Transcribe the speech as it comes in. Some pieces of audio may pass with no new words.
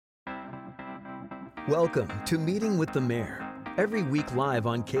Welcome to Meeting with the Mayor. Every week live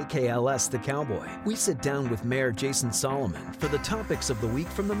on KKLS The Cowboy, we sit down with Mayor Jason Solomon for the topics of the week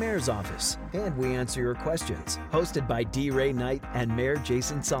from the mayor's office, and we answer your questions. Hosted by D. Ray Knight and Mayor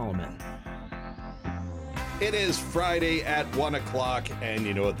Jason Solomon. It is Friday at 1 o'clock, and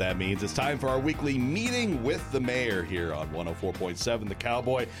you know what that means. It's time for our weekly Meeting with the Mayor here on 104.7 The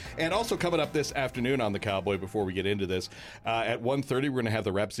Cowboy. And also coming up this afternoon on The Cowboy, before we get into this, at 1:30 we're going to have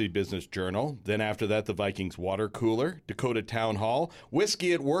the Rapid City Business Journal. Then after that, the Vikings Water Cooler, Dakota Town Hall,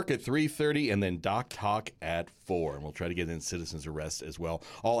 Whiskey at Work at 3:30, and then Doc Talk at 4. And we'll try to get in Citizens Arrest as well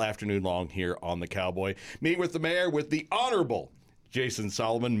all afternoon long here on The Cowboy. Meeting with the Mayor with the Honorable Jason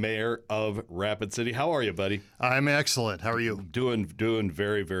Solomon, Mayor of Rapid City. How are you, buddy? I'm excellent. How are you? Doing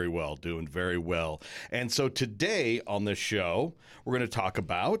very, very well. Doing very well. And so today on the show, we're going to talk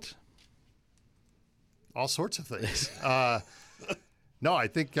about all sorts of things. No, I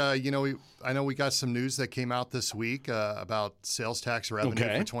think I know we got some news that came out this week about sales tax revenue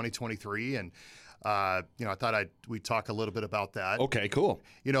for 2023, and I thought we'd talk a little bit about that. Okay, cool.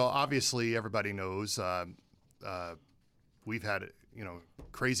 Obviously everybody knows we've had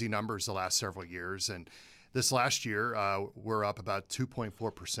crazy numbers the last several years, and this last year we're up about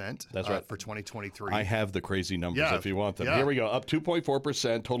 2.4%. That's right. For 2023. I have the crazy numbers if you want them. Yeah. Here we go. Up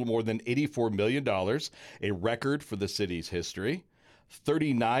 2.4%, total more than $84 million, a record for the city's history.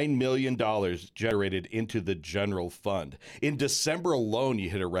 $39 million generated into the general fund. In December alone, you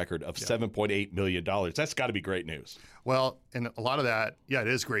hit a record of $7.8 million. That's got to be great news. Well, and a lot of that, it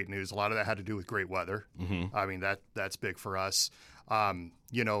is great news. A lot of that had to do with great weather. Mm-hmm. I mean, that's big for us.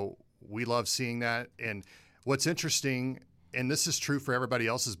 We love seeing that. And what's interesting, and this is true for everybody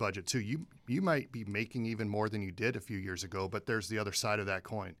else's budget too, you might be making even more than you did a few years ago, but there's the other side of that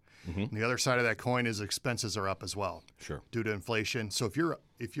coin. Mm-hmm. And the other side of that coin is expenses are up as well. Sure. Due to inflation. So if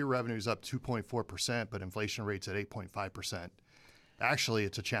your revenue is up 2.4%, but inflation rate's at 8.5%, actually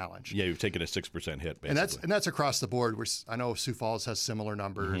it's a challenge. Yeah, you've taken a 6% hit, basically. And that's across the board. I know Sioux Falls has similar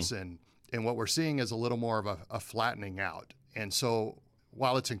numbers, and what we're seeing is a little more of a flattening out. And so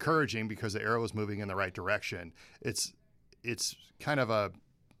while it's encouraging because the arrow is moving in the right direction, it's kind of a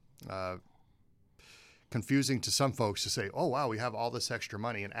confusing to some folks to say, oh, wow, we have all this extra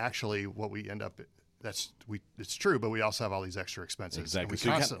money. And actually what we end up, it's true, but we also have all these extra expenses. Exactly. And we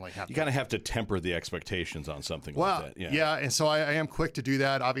constantly have you kind of have to temper the expectations on something like that. Yeah. And so I am quick to do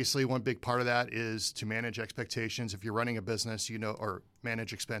that. Obviously, one big part of that is to manage expectations. If you're running a business, or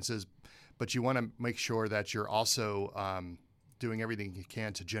manage expenses, but you want to make sure that you're also doing everything you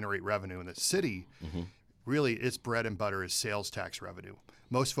can to generate revenue. In the city, really, its bread and butter is sales tax revenue.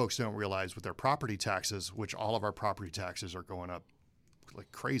 Most folks don't realize with their property taxes, which all of our property taxes are going up like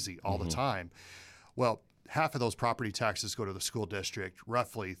crazy all the time. Well, half of those property taxes go to the school district,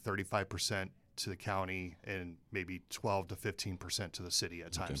 roughly 35% to the county, and maybe 12 to 15% to the city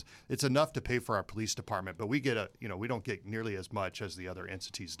at times. Okay. It's enough to pay for our police department, but we don't get nearly as much as the other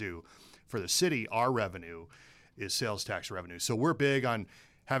entities do. For the city, our revenue is sales tax revenue. So we're big on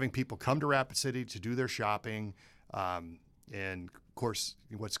having people come to Rapid City to do their shopping. And of course,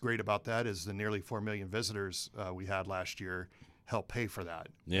 what's great about that is the nearly 4 million visitors we had last year help pay for that.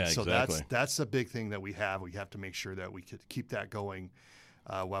 Yeah, so exactly. That's a big thing that we have. We have to make sure that we could keep that going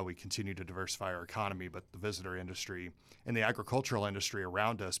while we continue to diversify our economy. But the visitor industry and the agricultural industry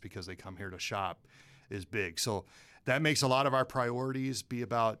around us, because they come here to shop, is big. So that makes a lot of our priorities be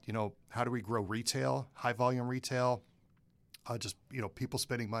about, how do we grow retail, high volume retail, people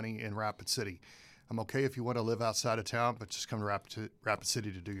spending money in Rapid City. I'm okay if you want to live outside of town, but just come to Rapid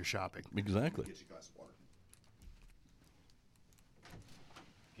City to do your shopping. Exactly. Get you a glass of water.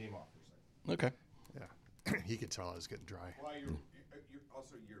 Came off for a second. Okay. Yeah. He could tell I was getting dry. Well,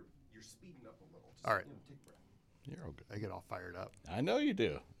 you're speeding up a little. Just, all right. Take a breath. You're okay. I get all fired up. I know you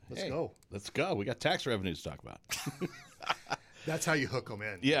do. Let's go. Let's go. We got tax revenues to talk about. That's how you hook them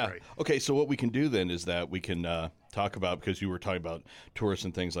in. Yeah. Right. Okay, so what we can do then is that we can talk about, because you were talking about tourists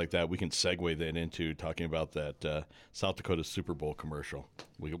and things like that, we can segue then into talking about that South Dakota Super Bowl commercial.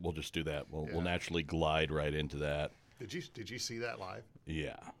 We'll just do that. We'll naturally glide right into that. Did you see that live?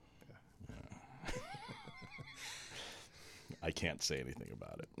 Yeah. I can't say anything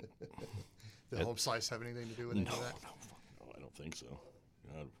about it. Did home slice have anything to do with any of that? No, I don't think so.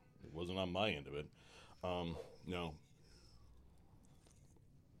 It wasn't on my end of it. No.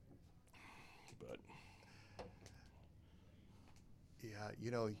 But yeah,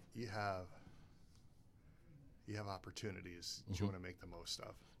 you have opportunities that you want to make the most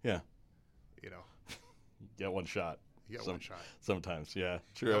of. Yeah. You get one shot. You get one shot. Sometimes, yeah.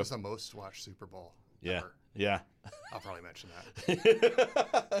 True. That was the most watched Super Bowl ever. Yeah. I'll probably mention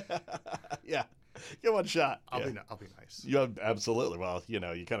that. Yeah. Get one shot. I'll be nice. You have, absolutely. Well, you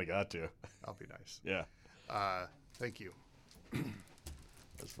kind of got to. I'll be nice. Yeah. Thank you.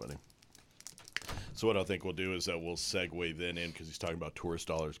 That's funny. So what I think we'll do is that we'll segue then in, because he's talking about tourist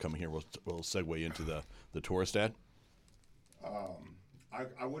dollars coming here. We'll segue into the tourist ad.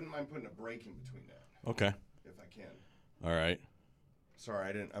 I wouldn't mind putting a break in between that. Okay. If I can. All right. Sorry,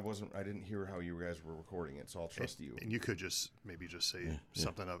 I didn't hear how you guys were recording it, so I'll trust you. And you could maybe just say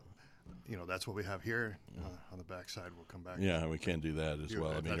something of, that's what we have here on the backside. We'll come back. Yeah, we can do that as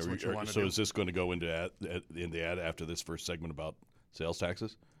well. I mean, so is this going to go into in the ad after this first segment about sales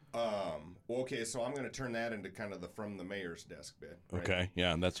taxes? Okay, so I'm going to turn that into kind of the from the mayor's desk bit. Right? Okay,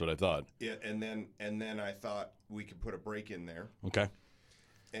 yeah, and that's what I thought. Yeah, and then I thought we could put a break in there. Okay.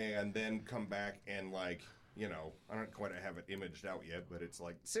 And then come back and I don't quite have it imaged out yet, but it's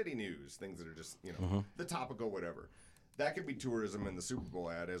like city news, things that are just, the topical whatever. That could be tourism in the Super Bowl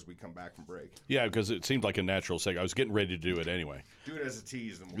ad as we come back from break. Yeah, because it seemed like a natural segue. I was getting ready to do it anyway. Do it as a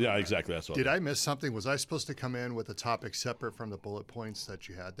tease. And yeah, exactly. That's what. Did I miss something? Was I supposed to come in with a topic separate from the bullet points that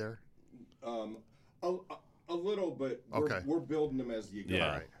you had there? A little, but we're building them as you go.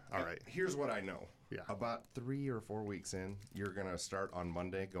 Yeah. All right. Here's what I know. Yeah. About 3 or 4 weeks in, you're gonna start on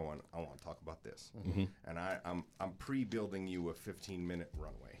Monday going, I want to talk about this, and I'm pre-building you a 15-minute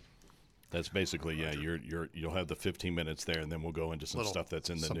runway. That's basically you'll have the 15 minutes there, and then we'll go into some stuff that's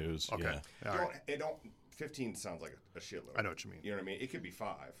in the news. Okay. Yeah. 15 sounds like a shitload. I know what you mean. You know what I mean? It could be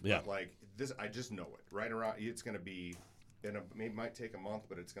 5. Yeah. But like this, I just know it. Right around, it's gonna be. And it might take a month,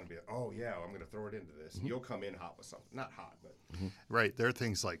 but it's going to be, I'm going to throw it into this. You'll come in hot with something. Not hot, but. Right. There are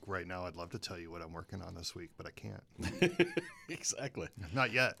things like right now, I'd love to tell you what I'm working on this week, but I can't. Exactly.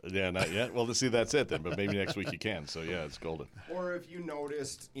 Not yet. Yeah, not yet. Well, see, that's it then. But maybe next week you can. So, yeah, it's golden. Or if you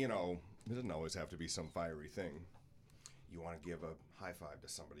noticed, it doesn't always have to be some fiery thing. You want to give a high five to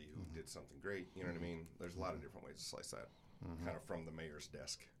somebody who did something great. You know what I mean? There's a lot of different ways to slice that. Kind of from the mayor's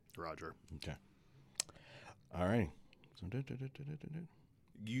desk. Roger. Okay. All right.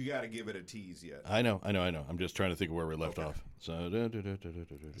 You got to give it a tease yet. I know. I'm just trying to think of where we left off. So,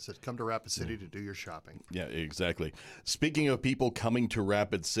 It said, come to Rapid City to do your shopping. yeah, exactly. Speaking of people coming to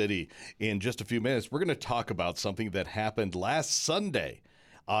Rapid City, in just a few minutes, we're going to talk about something that happened last Sunday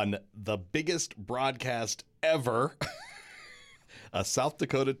on the biggest broadcast ever, a South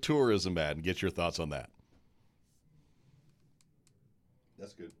Dakota tourism ad, and get your thoughts on that.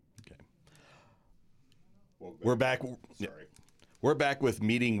 That's good. Okay. Well, We're back. Sorry. We're back with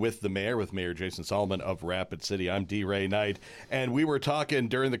Meeting with the Mayor, with Mayor Jason Solomon of Rapid City. I'm D. Ray Knight, and we were talking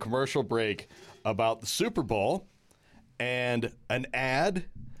during the commercial break about the Super Bowl and an ad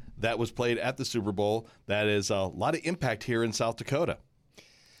that was played at the Super Bowl that is a lot of impact here in South Dakota.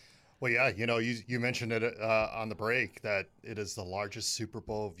 Well, yeah, you mentioned it on the break that it is the largest Super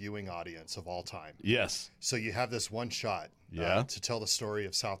Bowl viewing audience of all time. Yes. So you have this one shot to tell the story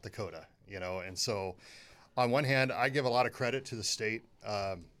of South Dakota, and so on one hand, I give a lot of credit to the state.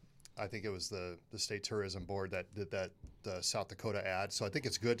 I think it was the State Tourism Board that did that South Dakota ad. So I think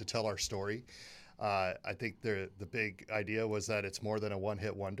it's good to tell our story. I think the big idea was that it's more than a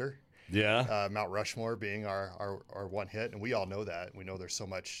one-hit wonder. Yeah. Mount Rushmore being our one hit, and we all know that. We know there's so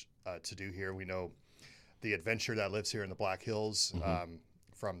much to do here. We know the adventure that lives here in the Black Hills,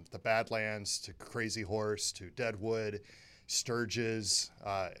 from the Badlands to Crazy Horse to Deadwood, Sturgis.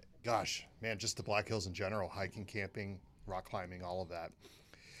 Gosh, man, just the Black Hills in general, hiking, camping, rock climbing, all of that.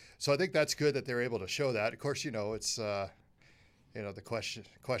 So I think that's good that they're able to show that. Of course, it's, the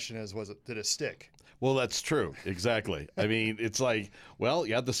question is, did it stick? Well, that's true. Exactly. I mean, it's like, well,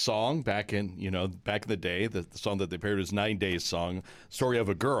 you had the song back in the day, the song that they paired was 9 Days song, Story of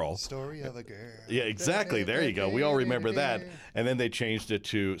a Girl. Story of a Girl. Yeah, exactly. There you go. We all remember that. And then they changed it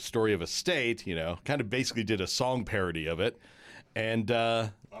to Story of a State, kind of basically did a song parody of it. And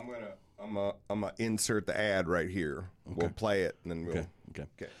I'm gonna insert the ad right here. Okay. We'll play it and then we'll. Okay.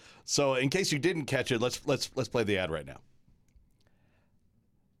 So in case you didn't catch it, let's play the ad right now.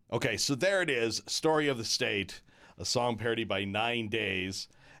 Okay, so there it is, Story of the State, a song parody by 9 Days,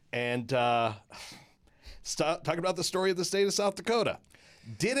 and talking about the story of the state of South Dakota.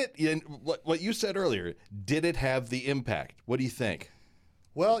 Did it? What you said earlier? Did it have the impact? What do you think?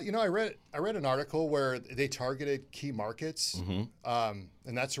 Well, I read an article where they targeted key markets, and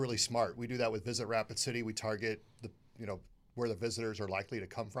that's really smart. We do that with Visit Rapid City. We target where the visitors are likely to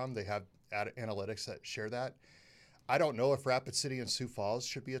come from. They have analytics that share that. I don't know if Rapid City and Sioux Falls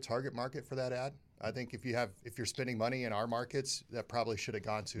should be a target market for that ad. I think if you're spending money in our markets, that probably should have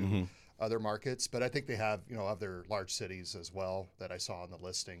gone to other markets. But I think they have other large cities as well that I saw on the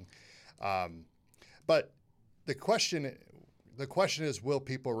listing. But the question the question is, will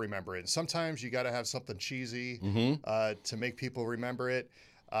people remember it? And sometimes you got to have something cheesy to make people remember it.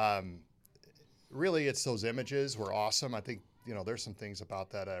 Really, it's those images were awesome. I think, there's some things about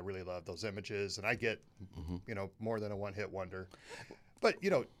that I really love, those images. And I get, more than a one-hit wonder. But,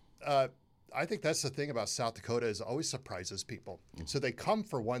 I think that's the thing about South Dakota is it always surprises people. So they come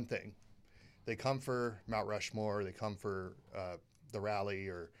for one thing. They come for Mount Rushmore. They come for the rally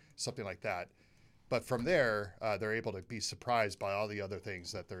or something like that. But from there, they're able to be surprised by all the other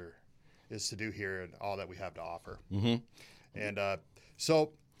things that there is to do here and all that we have to offer. And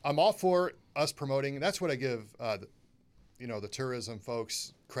so I'm all for us promoting. And that's what I give, the tourism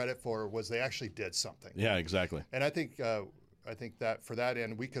folks credit for was they actually did something. Yeah, exactly. And I think that for that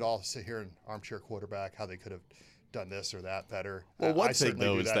end, we could all sit here and armchair quarterback how they could have done this or that better. Well, one I thing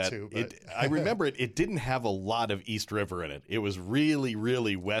though is that too, I remember it didn't have a lot of East River in it. It was really,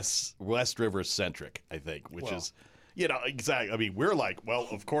 really West River centric, I think, which is, exactly. I mean, we're like, well,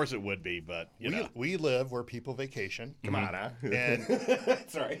 of course it would be, but we live where people vacation. Come on, huh? And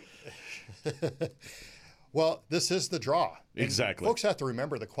Sorry. Well, this is the draw. And exactly. Folks have to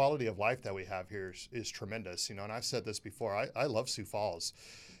remember the quality of life that we have here is tremendous. And I've said this before. I love Sioux Falls,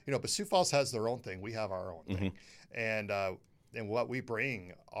 but Sioux Falls has their own thing. We have our own thing, and what we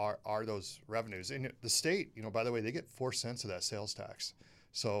bring are those revenues. And the state, by the way, they get 4 cents of that sales tax,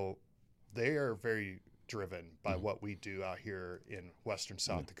 so they are very driven by what we do out here in western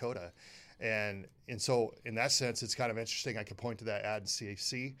South Dakota. And so in that sense, it's kind of interesting. I can point to that ad in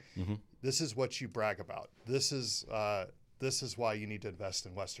CAC. This is what you brag about. This is why you need to invest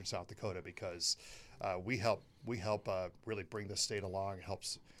in western South Dakota, because we help really bring the state along,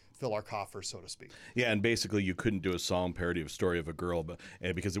 helps fill our coffers, so to speak. Yeah, and basically you couldn't do a song parody of Story of a Girl,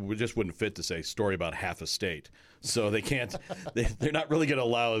 because it just wouldn't fit to say story about half a state. So they can't, they're not really going to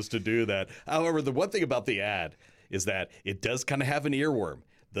allow us to do that. However, the one thing about the ad is that it does kind of have an earworm.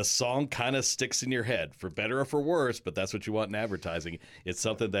 The song kind of sticks in your head, for better or for worse, but that's what you want in advertising. It's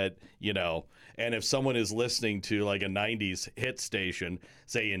something that, and if someone is listening to like a 90s hit station,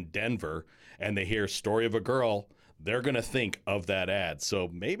 say in Denver, and they hear Story of a Girl, they're going to think of that ad. So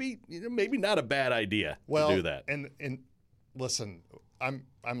maybe not a bad idea to do that. And listen,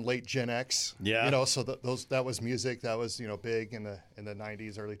 I'm late Gen X. Yeah. So that was music that was big in the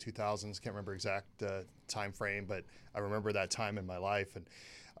 90s, early 2000s. Can't remember exact time frame, but I remember that time in my life. And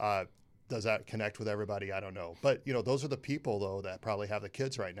does that connect with everybody? I don't know. But those are the people though that probably have the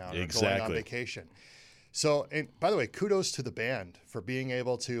kids right now that are going on vacation. So, and by the way, kudos to the band for being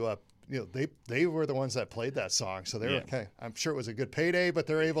able to. They were the ones that played that song, so they were okay. I'm sure it was a good payday, but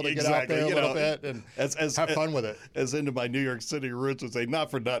they're able to get out there a little bit and have fun with it. As into my New York City roots would say,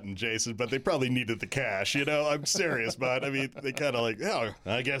 not for nothing, Jason, but they probably needed the cash. I'm serious, but I mean, they kind of like,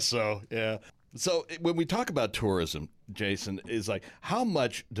 I guess so, yeah. So when we talk about tourism, Jason, is like, how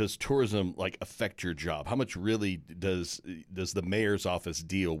much does tourism affect your job? How much really does the mayor's office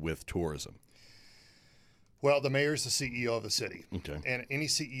deal with tourism? Well, the mayor's the CEO of the city, okay. And any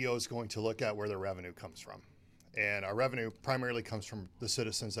CEO is going to look at where their revenue comes from. And our revenue primarily comes from the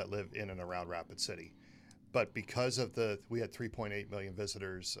citizens that live in and around Rapid City. But because of we had 3.8 million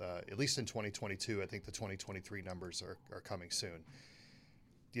visitors, at least in 2022, I think the 2023 numbers are coming soon.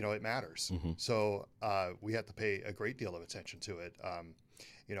 It matters. So we have to pay a great deal of attention to it.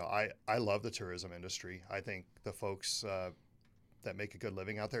 I love the tourism industry. I think the folks that make a good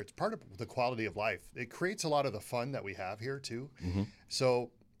living out there, it's part of the quality of life. It creates a lot of the fun that we have here too. So,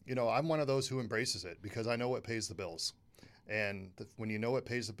 I'm one of those who embraces it because I know what pays the bills. And when you know what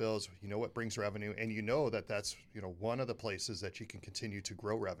pays the bills, you know what brings revenue, and that's, one of the places that you can continue to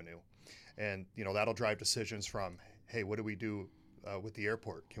grow revenue. And, that'll drive decisions from, hey, what do we do with the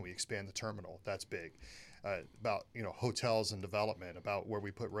airport? Can we expand the terminal? That's big. About, hotels and development, about where we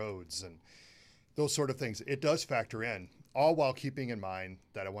put roads and those sort of things. It does factor in, all while keeping in mind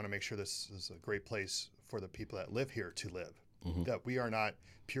that I want to make sure this is a great place for the people that live here to live, that we are not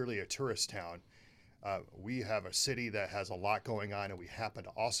purely a tourist town. We have a city that has a lot going on, and we happen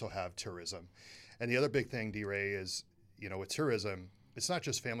to also have tourism. And the other big thing, D-Ray, is, with tourism, it's not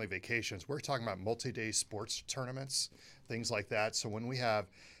just family vacations. We're talking about multi-day sports tournaments, things like that. So when we have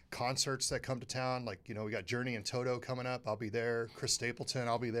concerts that come to town, we got Journey and Toto coming up, I'll be there. Chris Stapleton,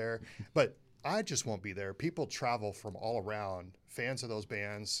 I'll be there. But I just won't be there. People travel from all around, fans of those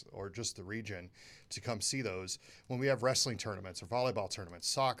bands or just the region, to come see those. When we have wrestling tournaments or volleyball tournaments,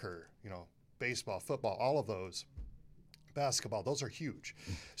 soccer, baseball, football, all of those, basketball, those are huge.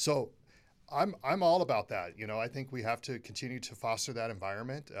 So I'm all about that. I think we have to continue to foster that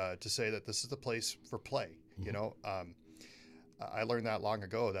environment, to say that this is the place for play. I learned that long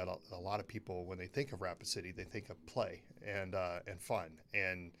ago that a lot of people, when they think of Rapid City, they think of play and fun,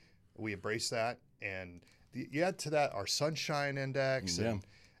 and we embrace that. And you add to that our sunshine index,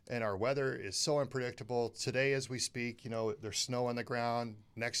 and our weather is so unpredictable. Today, as we speak, there's snow on the ground.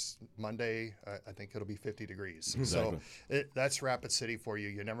 Next Monday, I think it'll be 50 degrees. Exactly. So that's Rapid City for you.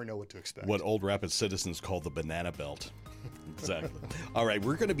 You never know what to expect. What old Rapid citizens call the banana belt. Exactly. All right,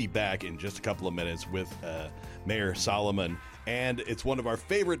 we're going to be back in just a couple of minutes with Mayor Solomon, and it's one of our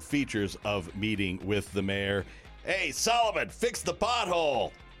favorite features of meeting with the mayor. Hey, Solomon, fix the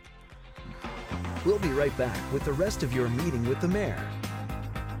pothole. We'll be right back with the rest of your meeting with the mayor.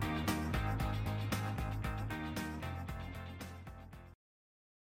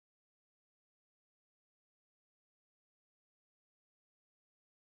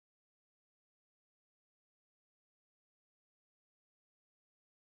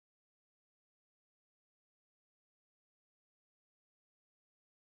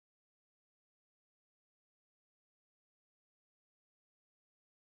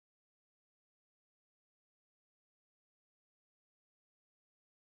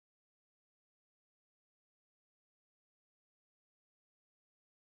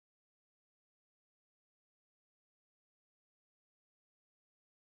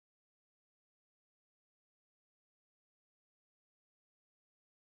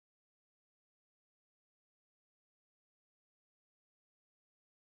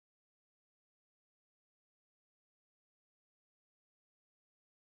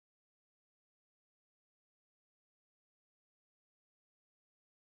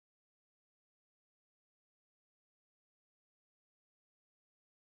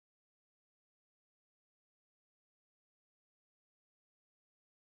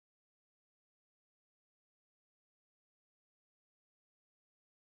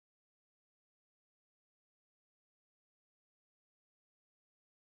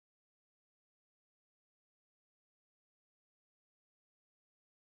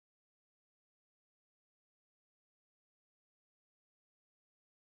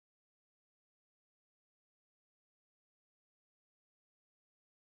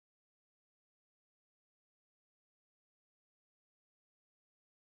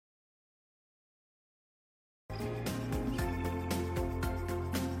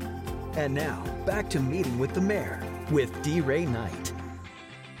 And now, back to meeting with the mayor with D. Ray Knight.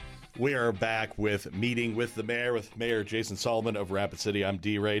 We are back with Meeting with the Mayor with Mayor Jason Solomon of Rapid City. I'm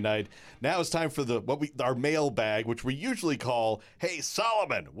D. Ray Knight. Now it's time for our mailbag, which we usually call, Hey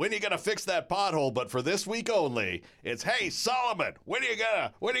Solomon, when are you gonna fix that pothole? But for this week only, it's Hey Solomon, when are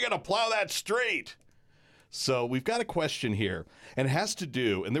you gonna plow that street? So we've got a question here, and it has to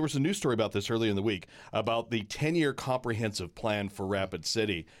do, and there was a news story about this earlier in the week, about the 10-year comprehensive plan for Rapid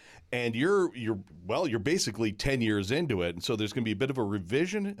City. And you're basically 10 years into it, and so there's going to be a bit of a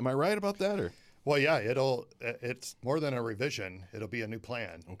revision. Am I right about that? Or Well, yeah, it's more than a revision. It'll be a new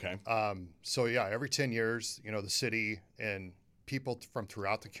plan. Okay. So yeah, every 10 years, the city and people from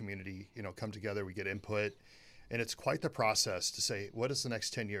throughout the community, come together. We get input, and it's quite the process to say, what does the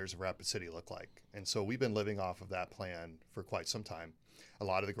next 10 years of Rapid City look like? And so we've been living off of that plan for quite some time. A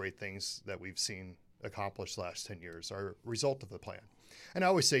lot of the great things that we've seen accomplished the last 10 years are a result of the plan. And I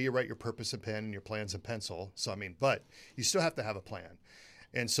always say you write your purpose in pen and your plans in pencil. So, but you still have to have a plan.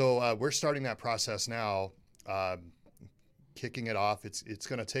 And so we're starting that process now, kicking it off. It's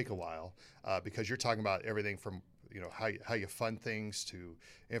going to take a while because you're talking about everything from, how you fund things to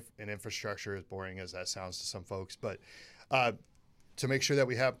an infrastructure, as boring as that sounds to some folks. But to make sure that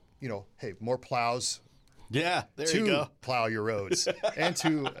we have, more plows. Yeah, there you go. Plow your roads and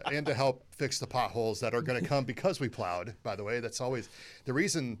to help fix the potholes that are going to come because we plowed. By the way, that's always the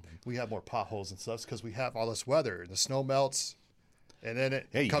reason we have more potholes and stuff is because we have all this weather and the snow melts and then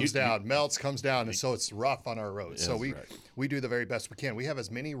it comes down, and so it's rough on our roads. So we do the very best we can. We have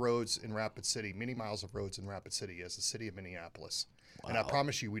as many roads in Rapid City, many miles of roads in Rapid City as the city of Minneapolis. Wow. And I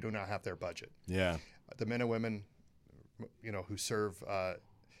promise you, we do not have their budget. Yeah, the men and women, who serve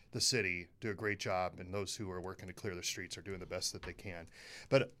the city do a great job, and those who are working to clear the streets are doing the best that they can.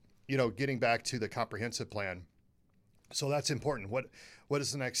 But, getting back to the comprehensive plan, so that's important. What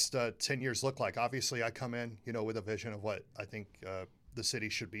does the next 10 years look like? Obviously, I come in, with a vision of what I think the city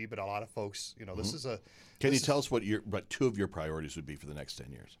should be, but a lot of folks, this is a... Can you tell us what two of your priorities would be for the next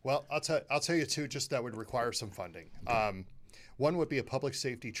 10 years? Well, I'll tell you two, just that would require some funding. One would be a public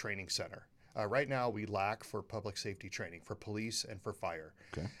safety training center. Right now, we lack for public safety training for police and for fire.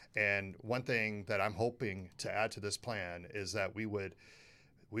 Okay. And one thing that I'm hoping to add to this plan is that we would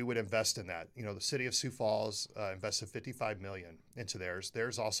invest in that. The city of Sioux Falls invested $55 million into theirs.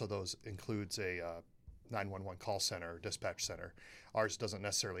 Theirs also includes a 911 call center or dispatch center. Ours doesn't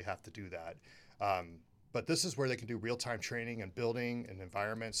necessarily have to do that. But this is where they can do real-time training and building an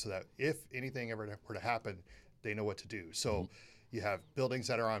environment so that if anything ever were to happen, they know what to do. So you have buildings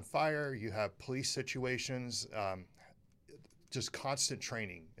that are on fire, you have police situations, just constant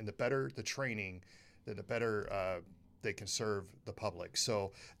training. And the better the training, the better they can serve the public.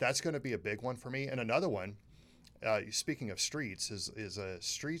 So that's going to be a big one for me. And another one, speaking of streets, is a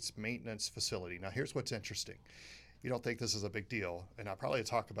streets maintenance facility. Now, here's what's interesting. You don't think this is a big deal, and I'll probably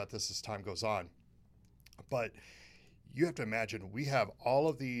talk about this as time goes on. But you have to imagine we have all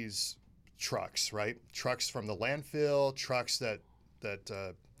of these trucks, right? Trucks from the landfill, trucks that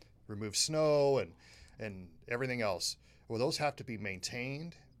remove snow and everything else. Well, those have to be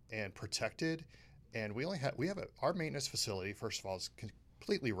maintained and protected. And we have our maintenance facility, first of all, is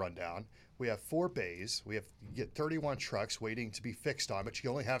completely run down. We have 4 bays. You get 31 trucks waiting to be fixed on, but you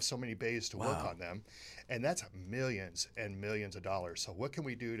only have so many bays to work on them. And that's millions and millions of dollars. So what can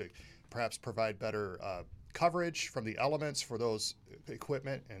we do to perhaps provide better coverage from the elements for those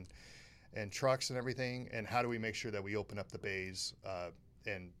equipment and trucks and everything? And how do we make sure that we open up the bays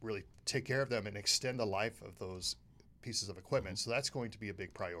and really take care of them and extend the life of those pieces of equipment? So that's going to be a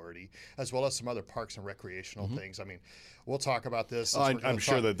big priority, as well as some other parks and recreational things. I mean, we'll talk about this. I'm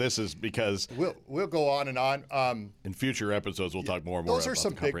sure that this is because we'll go on and on. In future episodes, we'll talk more and more about the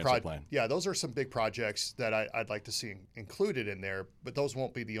comprehensive plan. Yeah, those are some big projects that I'd like to see included in there, but those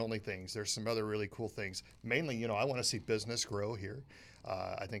won't be the only things. There's some other really cool things. Mainly, I want to see business grow here.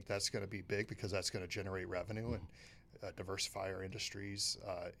 I think that's going to be big because that's going to generate revenue and diversify our industries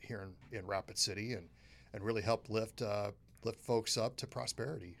here in Rapid City and really help lift folks up to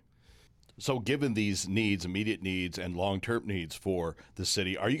prosperity. So given these needs, immediate needs and long-term needs for the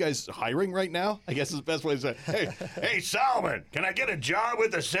city, are you guys hiring right now? I guess is the best way to say, hey, Solomon, can I get a job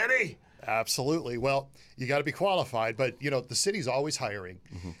with the city? Absolutely. Well, you got to be qualified, but, the city's always hiring.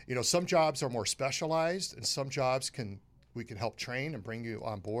 Some jobs are more specialized and some jobs we can help train and bring you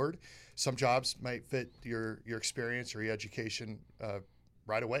on board. Some jobs might fit your experience or your education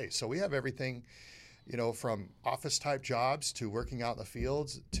right away. So we have everything, from office type jobs to working out in the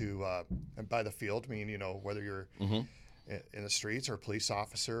fields to, and by the field, I mean, whether you're in the streets or a police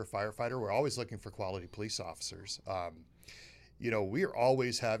officer or firefighter, we're always looking for quality police officers. We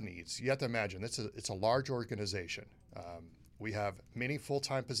always have needs. You have to imagine it's a large organization. We have many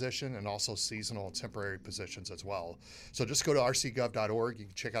full-time positions and also seasonal and temporary positions as well. So just go to rcgov.org. You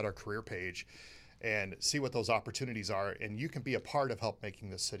can check out our career page and see what those opportunities are, and you can be a part of help making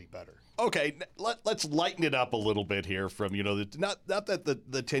this city better. Okay, let's lighten it up a little bit here from, not that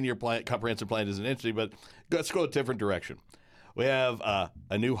the 10-year plan, comprehensive plan isn't interesting, but let's go a different direction. We have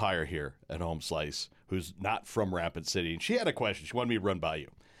a new hire here at Home Slice who's not from Rapid City, and she had a question. She wanted me to run by you.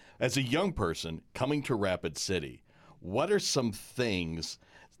 As a young person coming to Rapid City, what are some things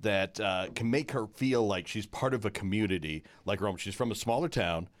that can make her feel like she's part of a community like Rome? She's from a smaller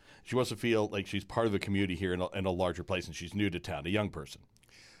town. She wants to feel like she's part of a community here in a larger place, and she's new to town, a young person.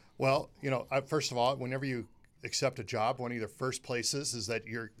 Well, first of all, whenever you accept a job, one of the first places is that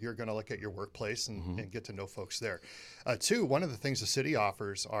you're going to look at your workplace and get to know folks there. 2, one of the things the city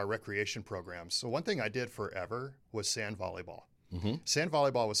offers are recreation programs. So one thing I did forever was sand volleyball. Sand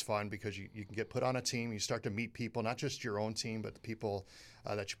volleyball was fun because you can get put on a team. You start to meet people, not just your own team, but the people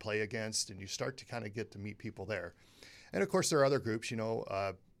that you play against, and you start to kind of get to meet people there. And of course, there are other groups.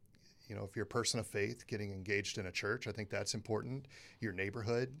 If you're a person of faith, getting engaged in a church, I think that's important. Your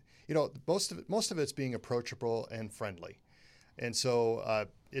neighborhood, most of it's being approachable and friendly. And so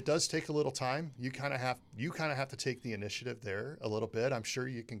it does take a little time. You kind of have to take the initiative there a little bit. I'm sure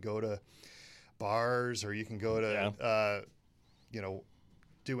you can go to bars or you can go to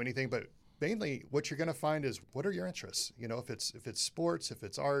do anything, but mainly what you're going to find is what are your interests? If it's sports, if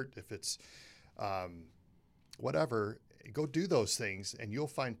it's art, if it's whatever, go do those things and you'll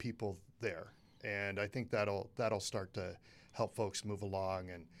find people there. And I think that'll start to help folks move along.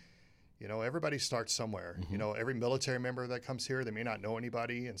 And everybody starts somewhere. Every military member that comes here, they may not know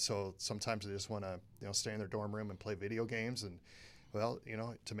anybody, and so sometimes they just want to stay in their dorm room and play video games. And well,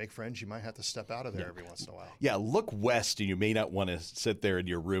 to make friends, you might have to step out of there every once in a while. Yeah, look west, and you may not want to sit there in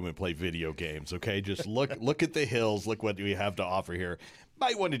your room and play video games, okay? Just look at the hills, look what we have to offer here.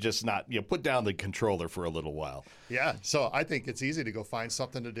 Might want to just not, put down the controller for a little while. Yeah, so I think it's easy to go find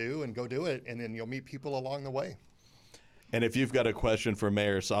something to do and go do it, and then you'll meet people along the way. And if you've got a question for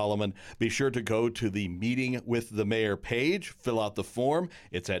Mayor Solomon, be sure to go to the Meeting with the Mayor page, fill out the form.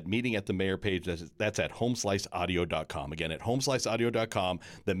 It's at Meeting at the Mayor page. That's at homesliceaudio.com. Again, at homesliceaudio.com,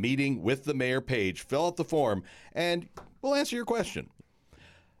 the Meeting with the Mayor page. Fill out the form, and we'll answer your question.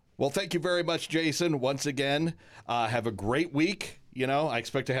 Well, thank you very much, Jason. Once again, have a great week. You know, I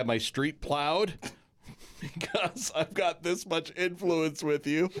expect to have my street plowed because I've got this much influence with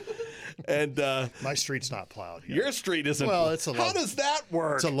you. And My street's not plowed yet. Your street isn't. Well, it's a How does that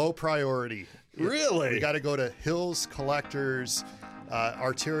work? It's a low priority. Really? We got to go to hills, collectors,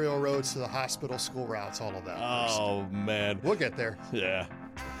 arterial roads to the hospital, school routes, all of that. Oh, man. We'll get there. Yeah.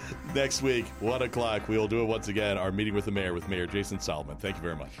 Next week, 1 o'clock, we will do it once again. Our meeting with the mayor, with Mayor Jason Solomon. Thank you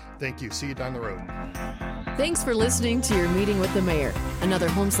very much. Thank you. See you down the road. Thanks for listening to your meeting with the mayor, another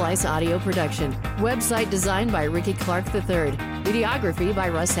Home Slice audio production. Website designed by Ricky Clark III. Videography by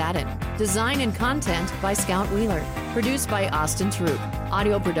Russ Haddon. Design and content by Scout Wheeler. Produced by Austin Troop.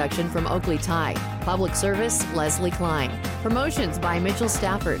 Audio production from Oakley Ty. Public service, Leslie Klein. Promotions by Mitchell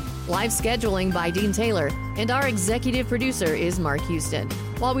Stafford. Live scheduling by Dean Taylor. And our executive producer is Mark Houston.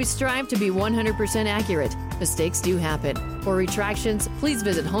 While we strive to be 100% accurate, mistakes do happen. For retractions, please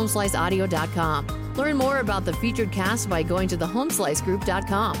visit homesliceaudio.com. Learn more about the featured cast by going to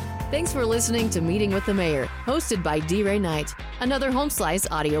thehomeslicegroup.com. Thanks for listening to Meeting with the Mayor, hosted by D. Ray Knight, another Home Slice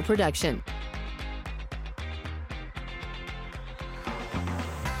audio production.